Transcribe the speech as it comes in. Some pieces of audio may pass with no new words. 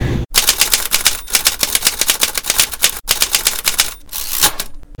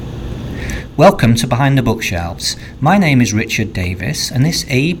Welcome to Behind the Bookshelves. My name is Richard Davis, and this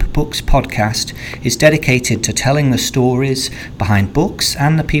Abe Books podcast is dedicated to telling the stories behind books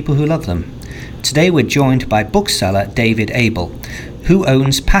and the people who love them. Today we're joined by bookseller David Abel, who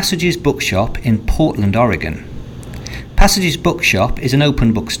owns Passages Bookshop in Portland, Oregon. Passages Bookshop is an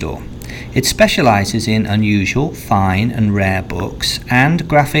open bookstore. It specializes in unusual, fine and rare books and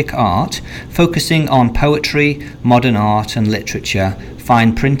graphic art, focusing on poetry, modern art and literature,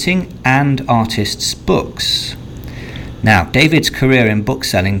 fine printing and artists' books. Now, David's career in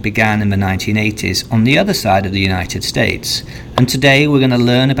bookselling began in the 1980s on the other side of the United States, and today we're going to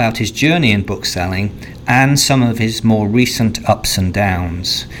learn about his journey in bookselling and some of his more recent ups and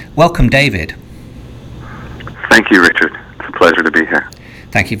downs. Welcome, David. Thank you, Richard. It's a pleasure to be here.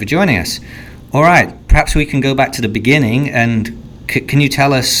 Thank you for joining us. All right, perhaps we can go back to the beginning and can you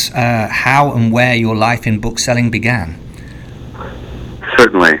tell us how and where your life in bookselling began?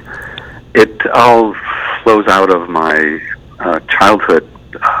 Certainly. It all flows out of my childhood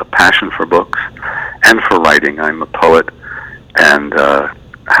passion for books and for writing. I'm a poet and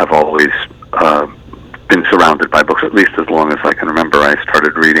have always been surrounded by books, at least as long as I can remember. I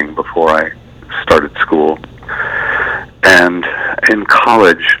started reading before I started school. And in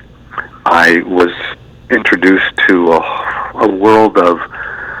college, I was introduced to a world of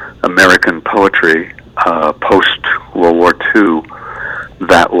American poetry post-World War II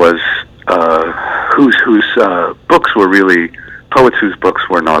that was whose books were really poets whose books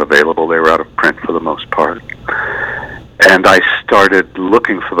were not available. They were out of print for the most part. And I started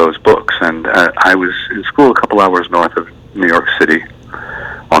looking for those books, and I was in school a couple hours north of New York City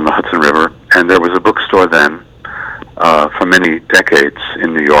on the Hudson River, and there was a bookstore then for many decades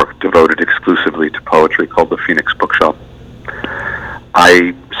in New York devoted exclusively to poetry called the Phoenix Bookshop.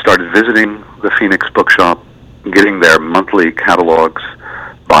 I started visiting the Phoenix Bookshop, getting their monthly catalogs,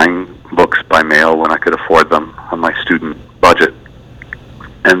 buying books by mail when I could afford them on my student budget.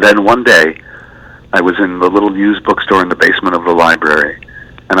 And then one day, I was in the little used bookstore in the basement of the library,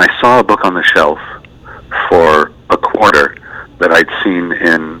 and I saw a book on the shelf for a quarter that I'd seen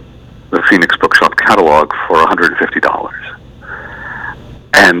in the Phoenix Bookshop catalog for $150.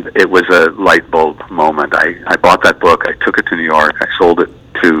 And it was a light bulb moment. I bought that book, I took it to New York, I sold it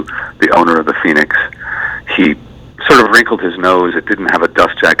to the owner of the Phoenix. He sort of wrinkled his nose. It didn't have a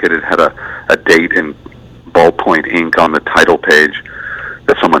dust jacket. It had a date in ballpoint ink on the title page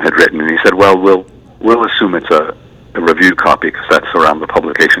that someone had written. And he said, well, we'll assume it's a review copy because that's around the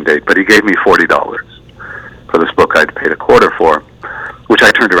publication date. But he gave me $40 for this book I'd paid a quarter for, which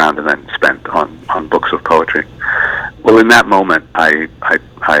I turned around and then spent on books of poetry. Well, in that moment, I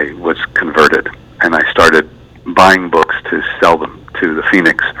was converted, and I started buying books to sell them to the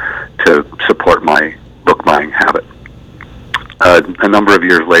Phoenix to support my book buying habit. A number of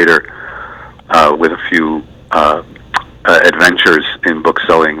years later, with a few adventures in book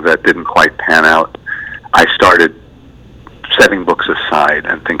selling that didn't quite pan out, I started setting books aside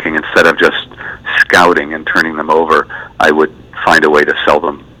and thinking instead of just scouting and turning them over, I would find a way to sell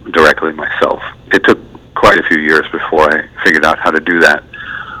them directly myself. It took quite a few years before I figured out how to do that.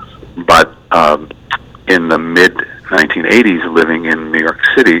 But in the mid-1980s, living in New York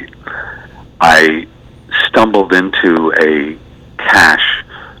City, I stumbled into a cache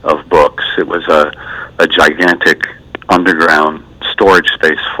of books. It was a gigantic underground storage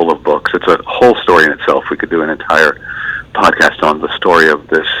space full of books. It's a whole story in itself. We could do an entire podcast on the story of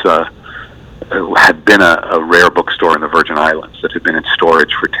this. Had been a rare bookstore in the Virgin Islands that had been in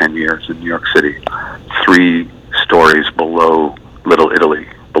storage for 10 years in New York City, 3 stories below Little Italy,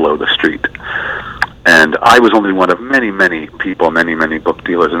 below the street. And I was only one of many, many people, many book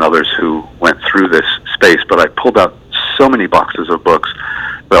dealers and others who went through this space, but I pulled out so many boxes of books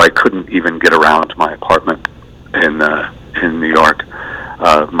that I couldn't even get around my apartment in New York.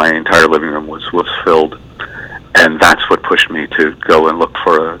 My entire living room was filled, and that's what pushed me to go and look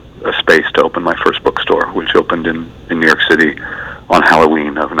for a space to open my first bookstore, which opened in New York City on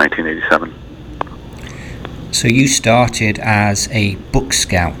Halloween of 1987. So you started as a book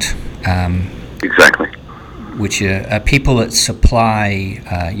scout. Exactly. Which are people that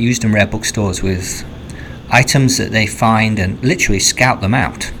supply used and rare bookstores with items that they find and literally scout them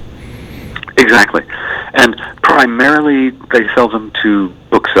out. Exactly. And primarily they sell them to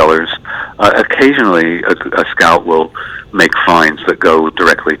booksellers. Occasionally a scout will make finds that go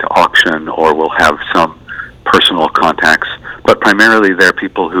directly to auction or will have some personal contacts, but primarily they're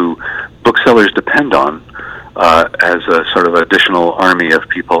people who booksellers depend on as a sort of additional army of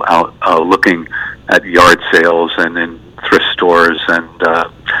people out looking at yard sales and in thrift stores and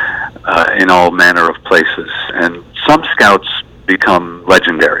in all manner of places. And some scouts become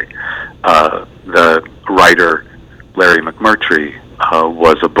legendary. the writer Larry McMurtry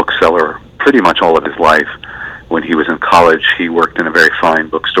was a bookseller pretty much all of his life. When he was in college, he worked in a very fine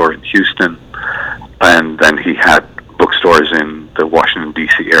bookstore in Houston, and then he had bookstores in the Washington,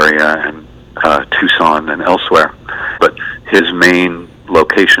 D.C. area and Tucson and elsewhere. But his main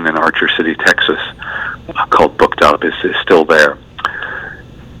location in Archer City, Texas, called Booked Up, is still there.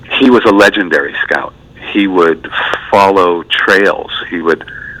 He was a legendary scout. He would follow trails. He would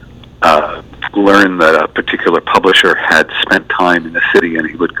learn that a particular publisher had spent time in the city, and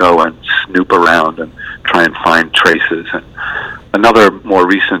he would go and snoop around and try and find traces. And another more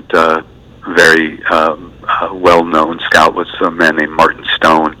recent, very well-known scout was a man named Martin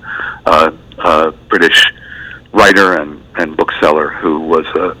Stone, a British writer and bookseller who was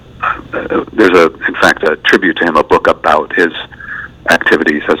there's in fact a tribute to him, a book about his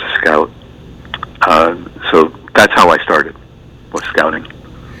activities as a scout. So that's how I started with scouting.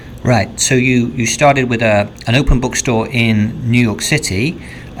 Right, so you started with an open bookstore in New York City,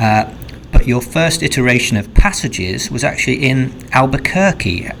 but your first iteration of Passages was actually in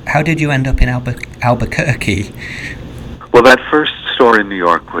Albuquerque. How did you end up in Albuquerque? Well, that first store in New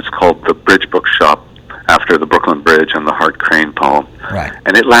York was called the Bridge Bookshop, after the Brooklyn Bridge and the Hart Crane poem. Right.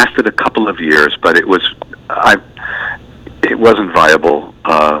 And it lasted a couple of years, but it wasn't viable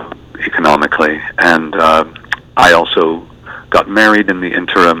economically. And I also got married in the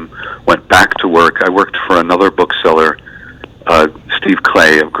interim, went back to work. I worked for another bookseller, Steve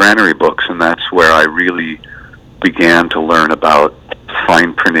Clay of Granary Books, and that's where I really began to learn about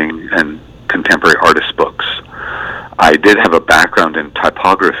fine printing and contemporary artist books. I did have a background in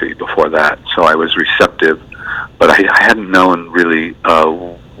typography before that, so I was receptive, but I hadn't known really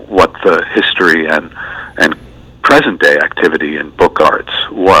what the history and present-day activity in book arts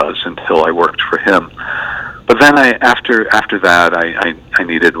was until I worked for him. But then after that, I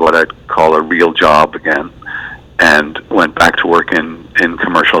needed what I'd call a real job again, and went back to work in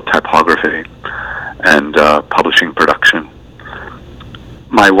commercial typography and publishing production.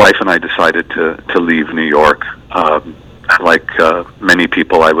 My wife and I decided to leave New York. Like many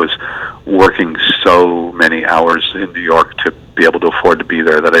people, I was working so many hours in New York to be able to afford to be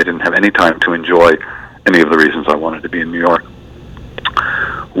there that I didn't have any time to enjoy any of the reasons I wanted to be in New York.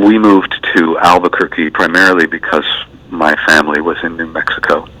 We moved to Albuquerque primarily because my family was in New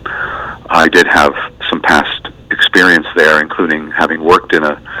Mexico. I did have some past experience there, including having worked in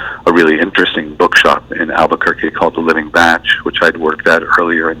a really interesting bookshop in Albuquerque called The Living Batch, which I'd worked at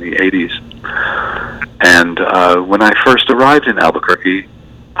earlier in the 80s. And when I first arrived in Albuquerque,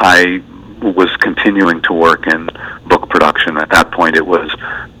 I was continuing to work in book production. At that point, it was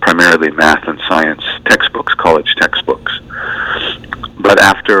primarily math and science textbooks, college textbooks. But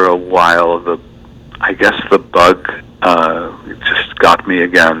after a while, I guess the bug just got me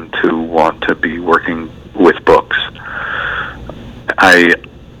again to want to be working with books.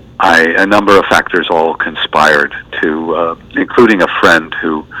 A number of factors all conspired to, including a friend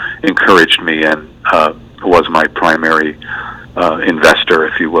who encouraged me and was my primary investor,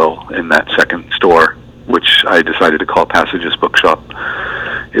 if you will, in that second store, which I decided to call Passages Bookshop.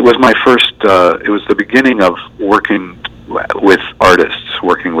 It was my first, it was the beginning of working with artists,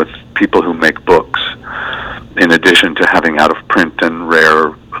 working with people who make books, in addition to having out-of-print and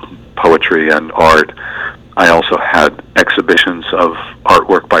rare poetry and art. I also had exhibitions of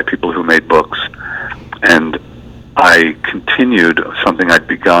artwork by people who made books, and I continued something I'd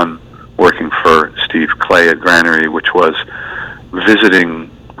begun working for Steve Clay at Granary, which was visiting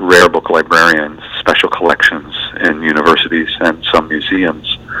rare book librarians, special collections in universities and some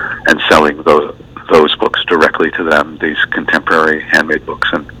museums, and selling those books directly to them, these contemporary handmade books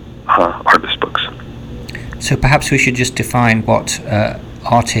and artist books. So perhaps we should just define what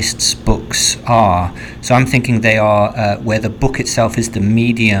artists' books are. So I'm thinking they are where the book itself is the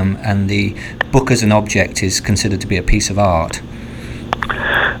medium and the book as an object is considered to be a piece of art.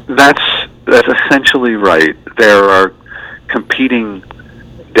 That's essentially right. There are competing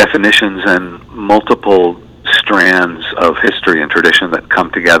definitions and multiple strands of history and tradition that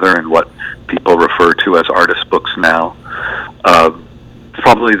come together in what people refer to as artist books now.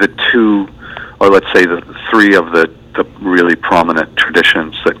 Probably the two, or let's say the three of the really prominent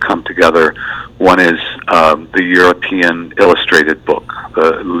traditions that come together. One is the European illustrated book,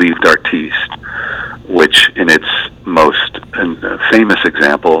 the Livre d'Artiste, which in its most famous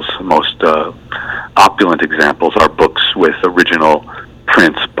examples, most opulent examples, are books with original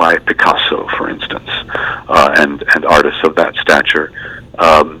prints by Picasso, for instance, and artists of that stature.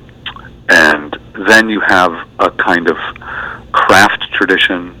 And then you have a kind of craft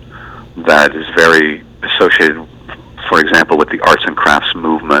tradition that is very associated for example, with the arts and crafts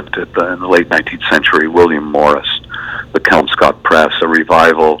movement in the late 19th century, William Morris, the Kelmscott Press, a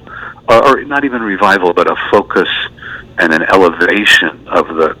revival, or not even revival, but a focus and an elevation of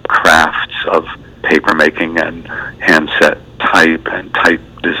the crafts of papermaking and handset type and type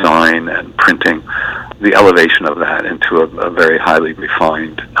design and printing, the elevation of that into a very highly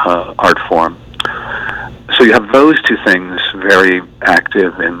refined art form. So you have those two things very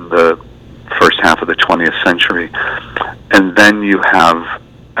active in the first half of the 20th century. And then you have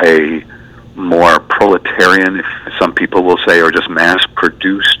a more proletarian, if some people will say, or just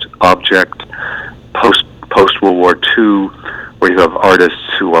mass-produced object post-World War II, where you have artists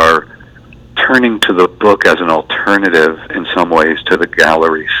who are turning to the book as an alternative in some ways to the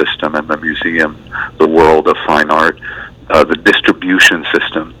gallery system and the museum, the world of fine art, the distribution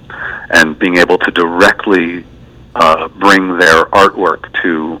system, and being able to directly bring their artwork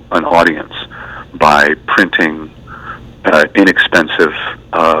to an audience by printing inexpensive,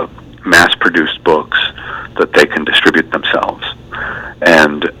 mass-produced books that they can distribute themselves.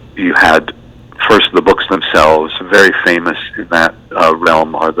 And you had first the books themselves. Very famous in that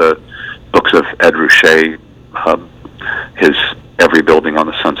realm are the books of Ed Ruscha, his Every Building on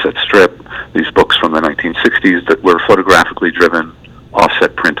the Sunset Strip, these books from the 1960s that were photographically driven,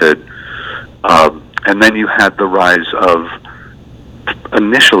 offset printed. And then you had the rise of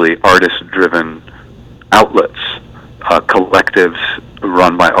initially artist-driven outlets, collectives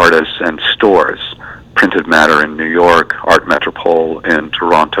run by artists and stores, Printed Matter in New York, Art Metropole in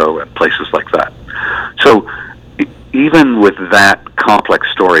Toronto, and places like that. So even with that complex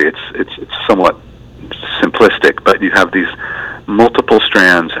story, it's somewhat simplistic, but you have these multiple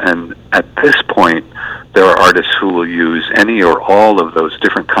strands, and at this point, there are artists who will use any or all of those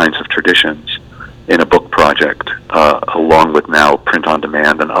different kinds of traditions in a book project, along with now print on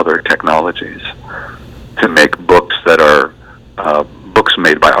demand and other technologies, to make books that are books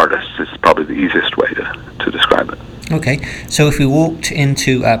made by artists. Is probably the easiest way to describe it. Okay, so if we walked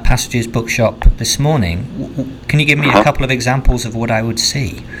into Passages Bookshop this morning, can you give me a couple of examples of what I would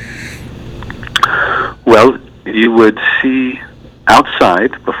see? Well, you would see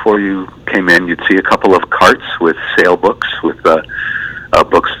outside, before you came in, you'd see a couple of carts with sale books, with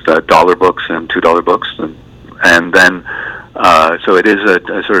books, $1 books and $2 books, and then so it is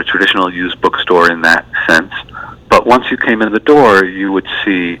a sort of traditional used bookstore in that sense. But once you came in the door, you would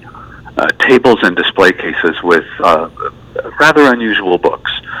see tables and display cases with rather unusual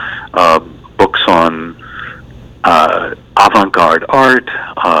books, books on avant-garde art,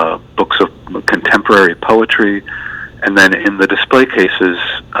 books of contemporary poetry, and then in the display cases,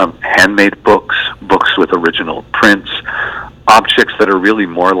 handmade books, books with original prints, objects that are really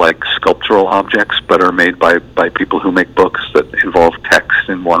more like sculptural objects, but are made by people who make books that involve text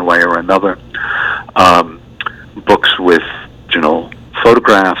in one way or another. Books with original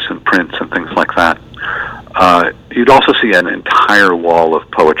photographs and prints and things like that. You'd also see an entire wall of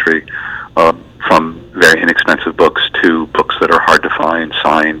poetry, from very inexpensive books to books that are hard to find,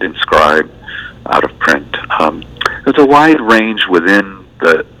 signed, inscribed, out of print. There's a wide range within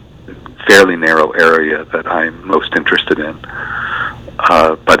the fairly narrow area that I'm most interested in,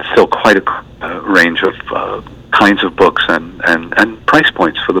 but it's still quite a range of kinds of books and price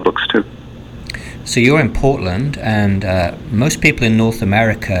points for the books too. So you're in Portland, and most people in North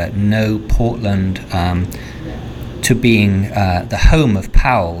America know Portland to being the home of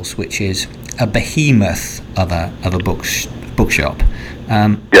Powell's, which is a behemoth of a bookshop.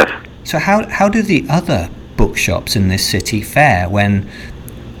 Yes. So how do the other bookshops in this city fare when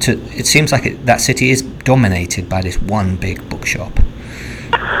it seems like that city is dominated by this one big bookshop?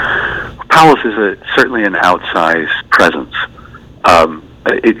 Powell's is certainly an outsized presence.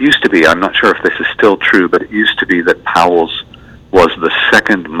 It used to be, I'm not sure if this is still true, but it used to be that Powell's was the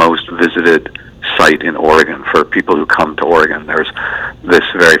second most visited site in Oregon for people who come to Oregon. There's this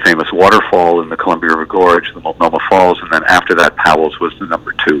very famous waterfall in the Columbia River Gorge, the Multnomah Falls, and then after that, Powell's was the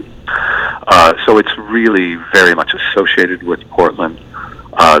number 2. So it's really very much associated with Portland.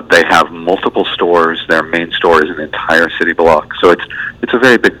 They have multiple stores. Their main store is an entire city block. So it's a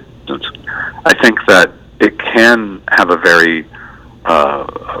very big business. I think that it can have a very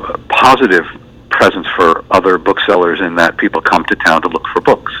positive presence for other booksellers in that people come to town to look for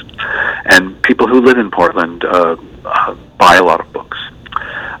books, and people who live in Portland buy a lot of books.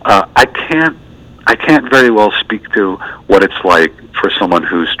 I can't very well speak to what it's like for someone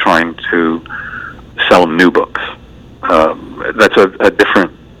who's trying to sell new books. That's a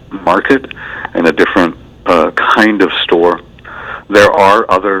different market and a different kind of store. There are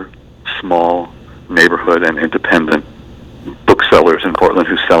other small neighborhood and independent booksellers in Portland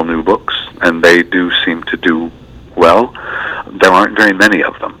who sell new books, and they do seem to do well. aren't very many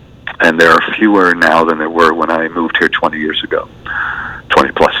of them, and there are fewer now than there were when I moved here 20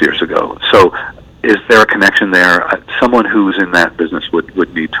 plus years ago. So is there a connection there? Someone who's in that business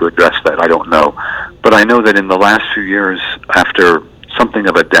would need to address that. I don't know. But I know that in the last few years, after something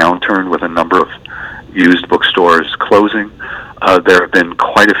of a downturn with a number of used bookstores closing, there have been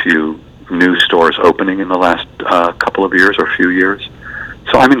quite a few new stores opening in the last couple of years or few years.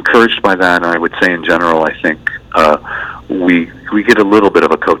 So I'm encouraged by that, and I would say in general, I think we get a little bit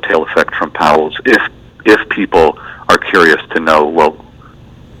of a coattail effect from Powell's if people are curious to know, well,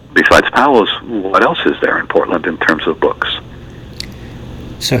 besides Powell's, what else is there in Portland in terms of books?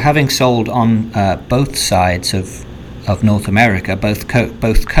 So having sold on both sides of North America,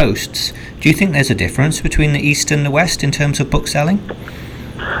 both coasts, do you think there's a difference between the East and the West in terms of book selling?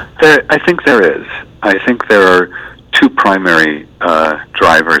 I think there is. I think there are two primary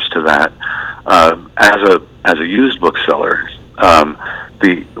drivers to that. As a used bookseller,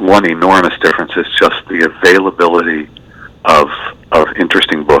 the one enormous difference is just the availability of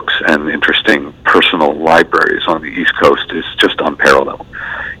interesting books and interesting personal libraries on the East Coast is just unparalleled.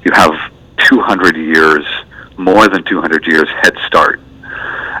 You have 200 years, more than 200 years head start,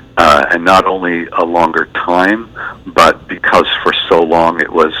 and not only a longer time, but because for so long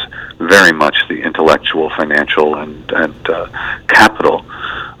it was very much the intellectual, financial, and capital,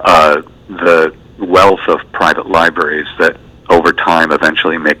 the wealth of private libraries that over time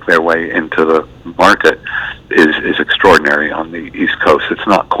eventually make their way into the market is extraordinary on the East Coast. It's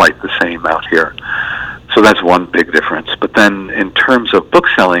not quite the same out here. So that's one big difference. But then in terms of book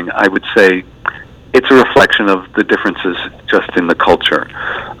selling, I would say it's a reflection of the differences just in the culture.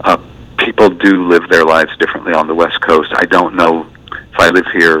 People do live their lives differently on the West Coast. I don't know if I live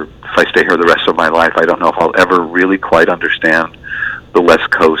here, if I stay here the rest of my life, I don't know if I'll ever really quite understand the West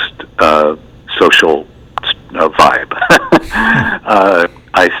Coast social vibe.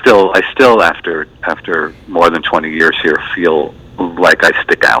 I still after more than 20 years here feel like I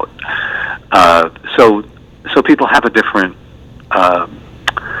stick out. So people have a different.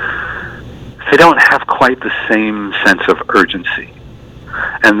 They don't have quite the same sense of urgency,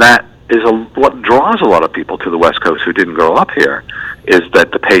 and that is what draws a lot of people to the West Coast who didn't grow up here. Is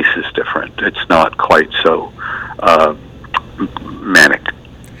that the pace is different? It's not quite so manic.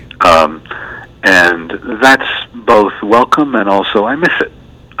 And that's both welcome and also I miss it.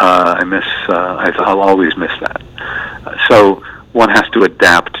 I'll always miss that. So one has to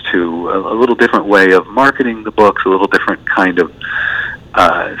adapt to a little different way of marketing the books, a little different kind of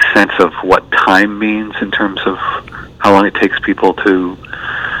sense of what time means in terms of how long it takes people to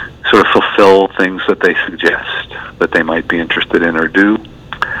sort of fulfill things that they suggest that they might be interested in or do.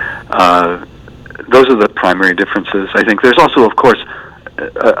 Those are the primary differences. I think there's also, of course,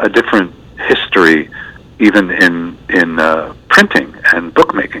 a different history even in printing and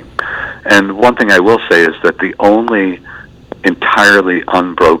bookmaking. And one thing I will say is that the only entirely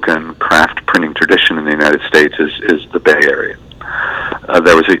unbroken craft printing tradition in the United States is the Bay Area.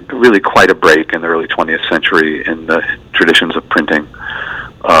 There was really quite a break in the early 20th century in the traditions of printing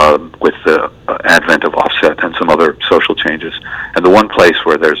with the advent of offset and some other social changes. And the one place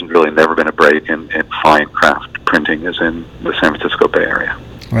where there's really never been a break in fine craft printing is in the San Francisco Bay Area.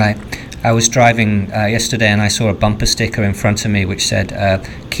 Right. I was driving yesterday and I saw a bumper sticker in front of me which said,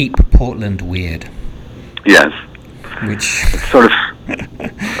 "Keep Portland weird." Yes. Which it's sort of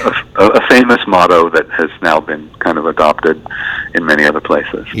a famous motto that has now been kind of adopted in many other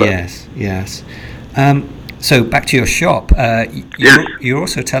places. But. Yes. So back to your shop. You're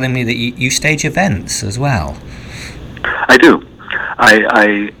also telling me that you stage events as well. I do.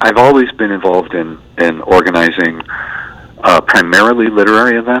 I've always been involved in organizing primarily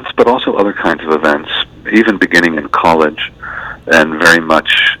literary events, but also other kinds of events, even beginning in college and very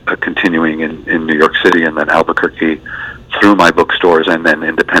much continuing in New York City and then Albuquerque through my bookstores and then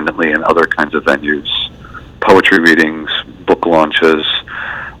independently in other kinds of venues, poetry readings, book launches.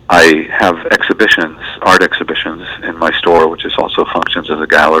 I have art exhibitions in my store, which is also functions as a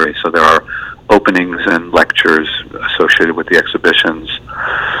gallery. So there are openings and lectures associated with the exhibitions.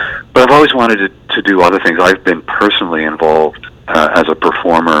 But I've always wanted to do other things. I've been personally involved as a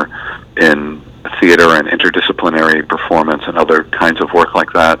performer in theater and interdisciplinary performance and other kinds of work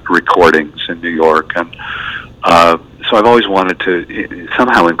like that, recordings in New York. And so I've always wanted to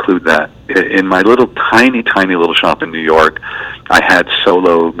somehow include that. In my little tiny little shop in New York, I had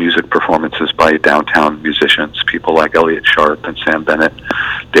solo music performances by downtown musicians, people like Elliott Sharp and Sam Bennett,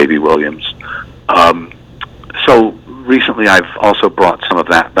 Davy Williams. So recently I've also brought some of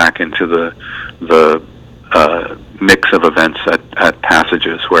that back into the mix of events at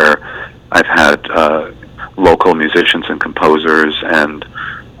Passages, where I've had local musicians and composers, and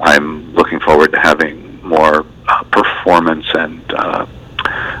I'm looking forward to having more performance and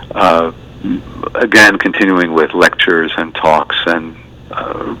again continuing with lectures and talks and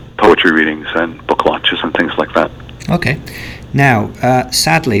poetry readings and book launches and things like that. Okay. Now,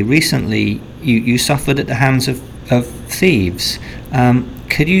 sadly, recently you suffered at the hands of thieves.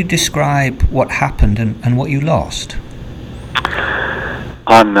 Could you describe what happened and what you lost?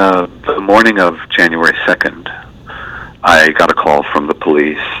 On the morning of January 2nd, I got a call from the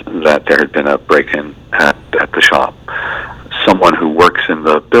police that there had been a break-in at the shop. Someone who works in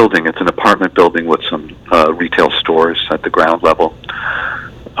the building, it's an apartment building with some retail stores at the ground level.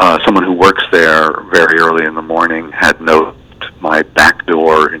 Someone who works there very early in the morning had noticed my back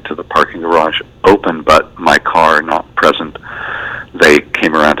door into the parking garage open, but my car not present. They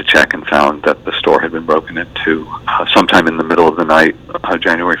came around to check and found that the store had been broken into sometime in the middle of the night,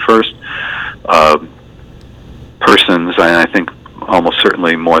 January 1st. Persons, I think almost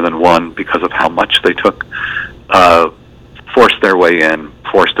certainly more than one because of how much they took, forced their way in,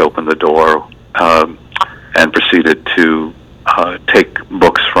 forced open the door, and proceeded to take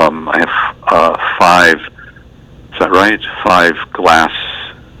books from, I have 5, is that right? 5 glass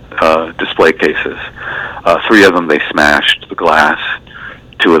display cases. 3 of them they smashed the glass.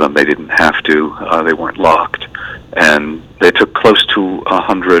 2 of them they didn't have to. They weren't locked. And they took close to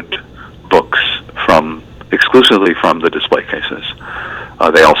 100 books exclusively from the display cases.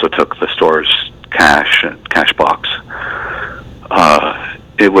 They also took the store's cash and cash box.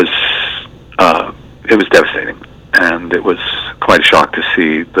 It was devastating, and it was quite a shock to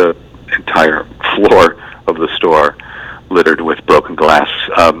see the entire floor of the store littered with broken glass.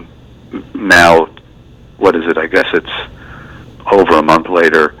 Now, what is it? I guess it's over a month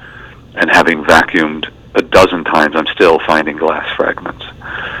later, and having vacuumed a dozen times, I'm still finding glass fragments.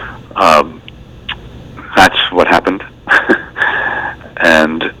 That's what happened.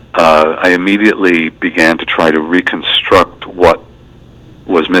 And I immediately began to try to reconstruct what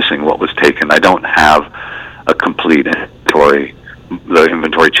was missing, what was taken. I don't have a complete inventory. The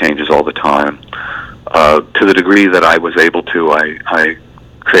inventory changes all the time. To the degree that I was able to, I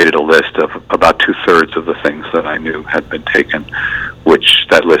created a list of about 2/3 of the things that I knew had been taken, which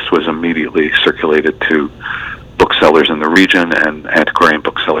that list was immediately circulated to booksellers in the region and antiquarian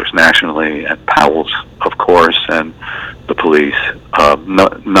booksellers nationally, and Powell's, of course, and the police.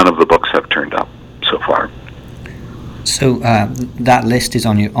 None of the books have turned up so far. So that list is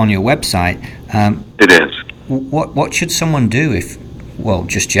on your website. It is. What should someone do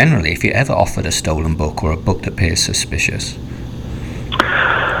just generally, if you're ever offered a stolen book or a book that appears suspicious?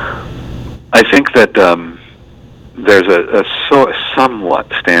 I think that there's a somewhat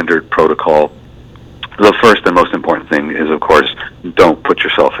standard protocol. The first and most important thing is, of course, don't put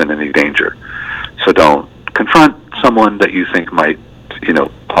yourself in any danger. So don't confront someone that you think might,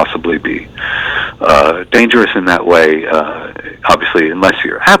 possibly be dangerous in that way. Obviously, unless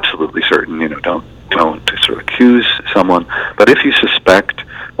you're absolutely certain, don't sort of accuse someone. But if you suspect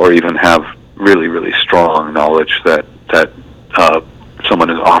or even have really, really strong knowledge that someone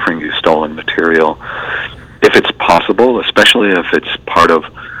is offering you stolen material, if it's possible, especially if it's part of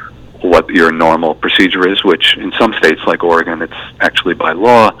what your normal procedure is, which in some states like Oregon, it's actually by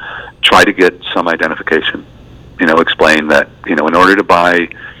law, try to get some identification. Explain that, in order to buy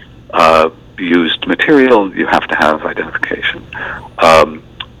used material, you have to have identification.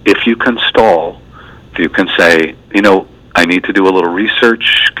 If you can stall, if you can say, I need to do a little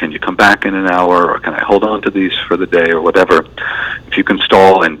research, can you come back in an hour, or can I hold on to these for the day, or whatever. If you can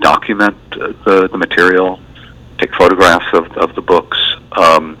stall and document the material, take photographs of the books,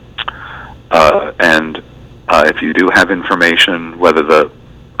 and if you do have information, whether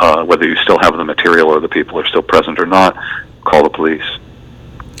you still have the material or the people are still present or not, call the police.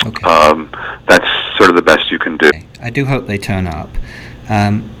 Okay. That's sort of the best you can do. I do hope they turn up.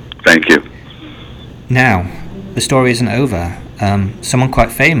 Thank you. Now, the story isn't over. Someone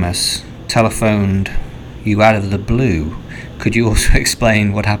quite famous telephoned you out of the blue. Could you also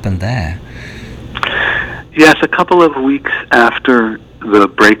explain what happened there? Yes, a couple of weeks after the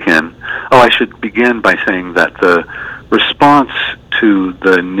break-in. I should begin by saying that the response to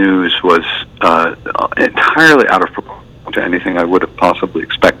the news was entirely out of proportion to anything I would have possibly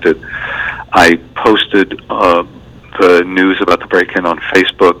expected. I posted the news about the break-in on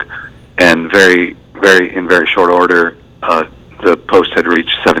Facebook, and in very short order, the post had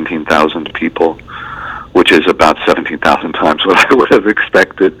reached 17,000 people, which is about 17,000 times what I would have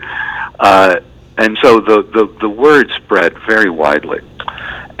expected. And so the word spread very widely.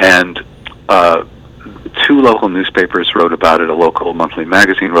 And 2 local newspapers wrote about it, a local monthly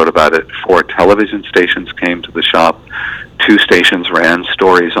magazine wrote about it, 4 television stations came to the shop, 2 stations ran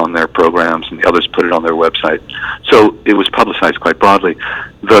stories on their programs, and the others put it on their website. So it was publicized quite broadly.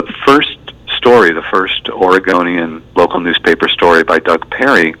 The first story, the first Oregonian local newspaper story by Doug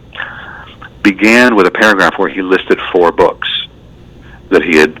Perry, began with a paragraph where he listed 4 books that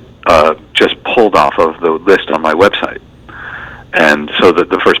he had just pulled off of the list on my website. And so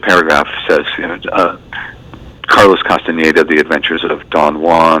the first paragraph says, Carlos Castaneda, The Adventures of Don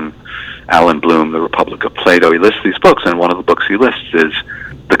Juan, Alan Bloom, The Republic of Plato. He lists these books, and one of the books he lists is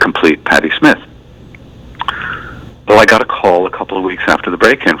The Complete Patti Smith. Well, I got a call a couple of weeks after the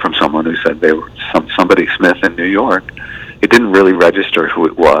break-in from someone who said they were somebody Smith in New York. It didn't really register who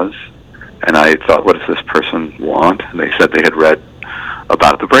it was, and I thought, what does this person want? And they said they had read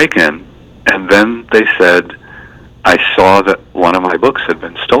about the break-in, and then they said, I saw that one of my books had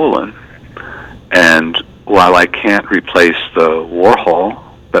been stolen, and while I can't replace the Warhol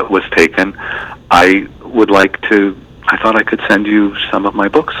that was taken, I thought I could send you some of my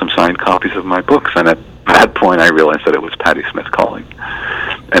books, some signed copies of my books. And at that point I realized that it was Patti Smith calling,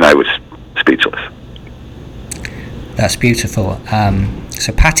 and I was speechless. That's beautiful.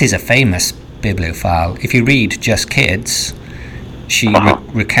 So Patti's a famous bibliophile. If you read Just Kids, she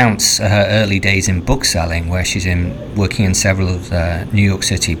recounts her early days in bookselling, where she's working in several of the New York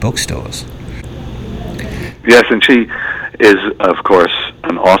City bookstores. Yes, and she is, of course,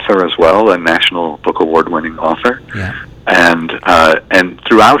 an author as well, a National Book Award-winning author. Yeah. And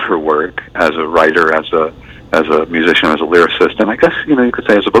throughout her work as a writer, as a musician, as a lyricist, and I guess you could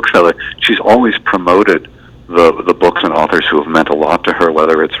say as a bookseller, she's always promoted the books and authors who have meant a lot to her,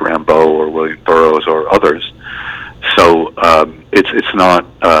 whether it's Rimbaud or William Burroughs or others. So it's not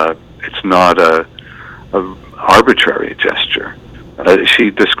a arbitrary gesture.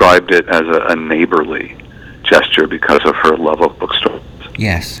 She described it as a neighborly gesture because of her love of bookstores.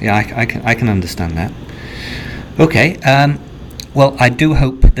 Yes, yeah, I can understand that. Okay, well, I do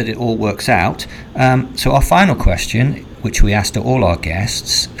hope that it all works out. So our final question, which we asked to all our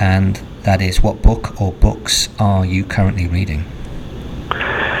guests, and that is, what book or books are you currently reading?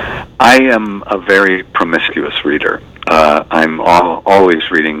 I am a very promiscuous reader. I'm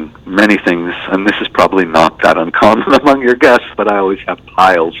always reading many things, and this is probably not that uncommon among your guests, but I always have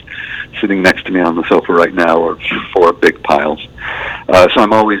piles sitting next to me on the sofa right now, or 4 big piles. So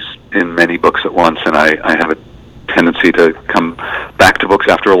I'm always in many books at once, and I have a tendency to come back to books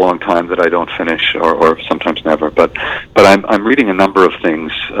after a long time that I don't finish, or sometimes never. But I'm reading a number of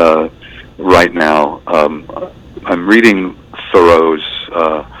things right now. I'm reading Thoreau's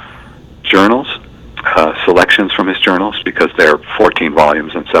journals, selections from his journals, because they're 14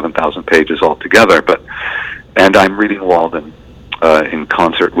 volumes and 7,000 pages altogether. And I'm reading Walden in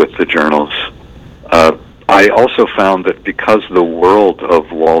concert with the journals. I also found that because the world of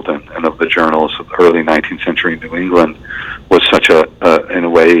Walden and of the journals of early 19th century New England was such in a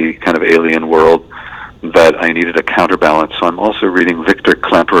way, kind of alien world, that I needed a counterbalance. So I'm also reading Victor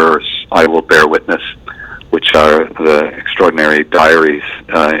Klemperer's I Will Bear Witness, which are the extraordinary diaries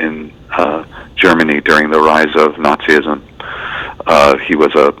in Germany during the rise of Nazism. He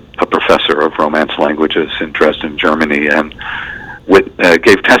was a professor of Romance languages in Dresden, Germany, and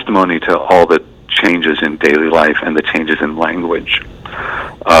gave testimony to all the changes in daily life and the changes in language.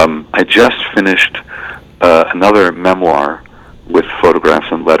 I just finished another memoir with photographs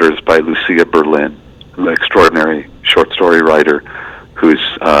and letters by Lucia Berlin, an extraordinary short story writer who's,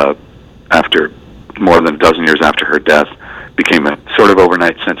 after more than a dozen years after her death, became a sort of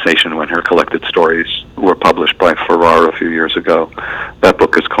overnight sensation when her collected stories were published by Farrar a few years ago. That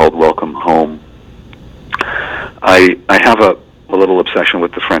book is called Welcome Home. I have a little obsession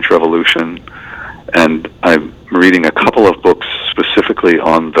with the French Revolution, and I'm reading a couple of books specifically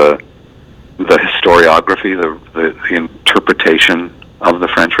on the historiography, the interpretation of the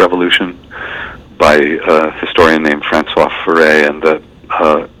French Revolution by a historian named Francois Furet and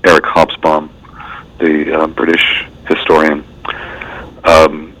Eric Hobsbawm, the British historian.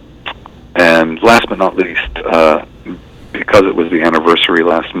 And last but not least, because it was the anniversary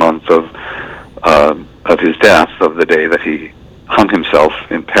last month of his death, of the day that he hung himself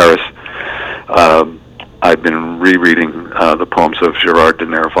in Paris, I've been rereading the poems of Gérard de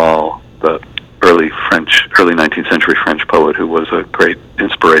Nerval, the early 19th century French poet who was a great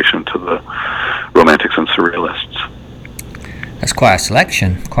inspiration to the Romantics and Surrealists. That's quite a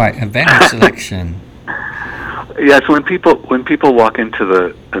selection, quite a varied selection. Yes, when people walk into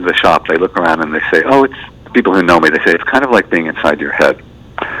the shop, they look around and they say, "Oh, it's," people who know me, they say, "It's kind of like being inside your head,"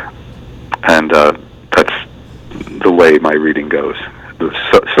 and that's the way my reading goes.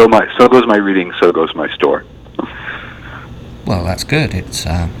 So goes my reading, so goes my store. Well, that's good. It's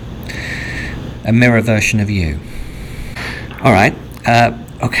a mirror version of you. All right.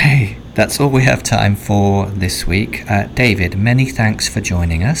 Okay, that's all we have time for this week. David, many thanks for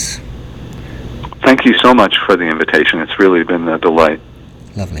joining us. Thank you so much for the invitation. It's really been a delight.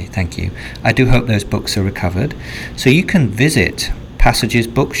 Lovely, thank you. I do hope those books are recovered. So you can visit Passages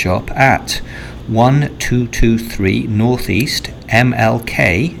Bookshop at 1223 Northeast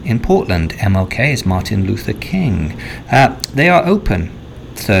MLK in Portland. MLK is Martin Luther King. They are open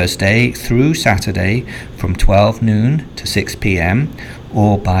Thursday through Saturday from 12 noon to 6 p.m.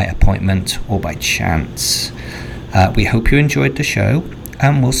 or by appointment or by chance. We hope you enjoyed the show,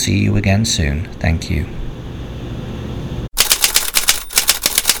 and we'll see you again soon. Thank you.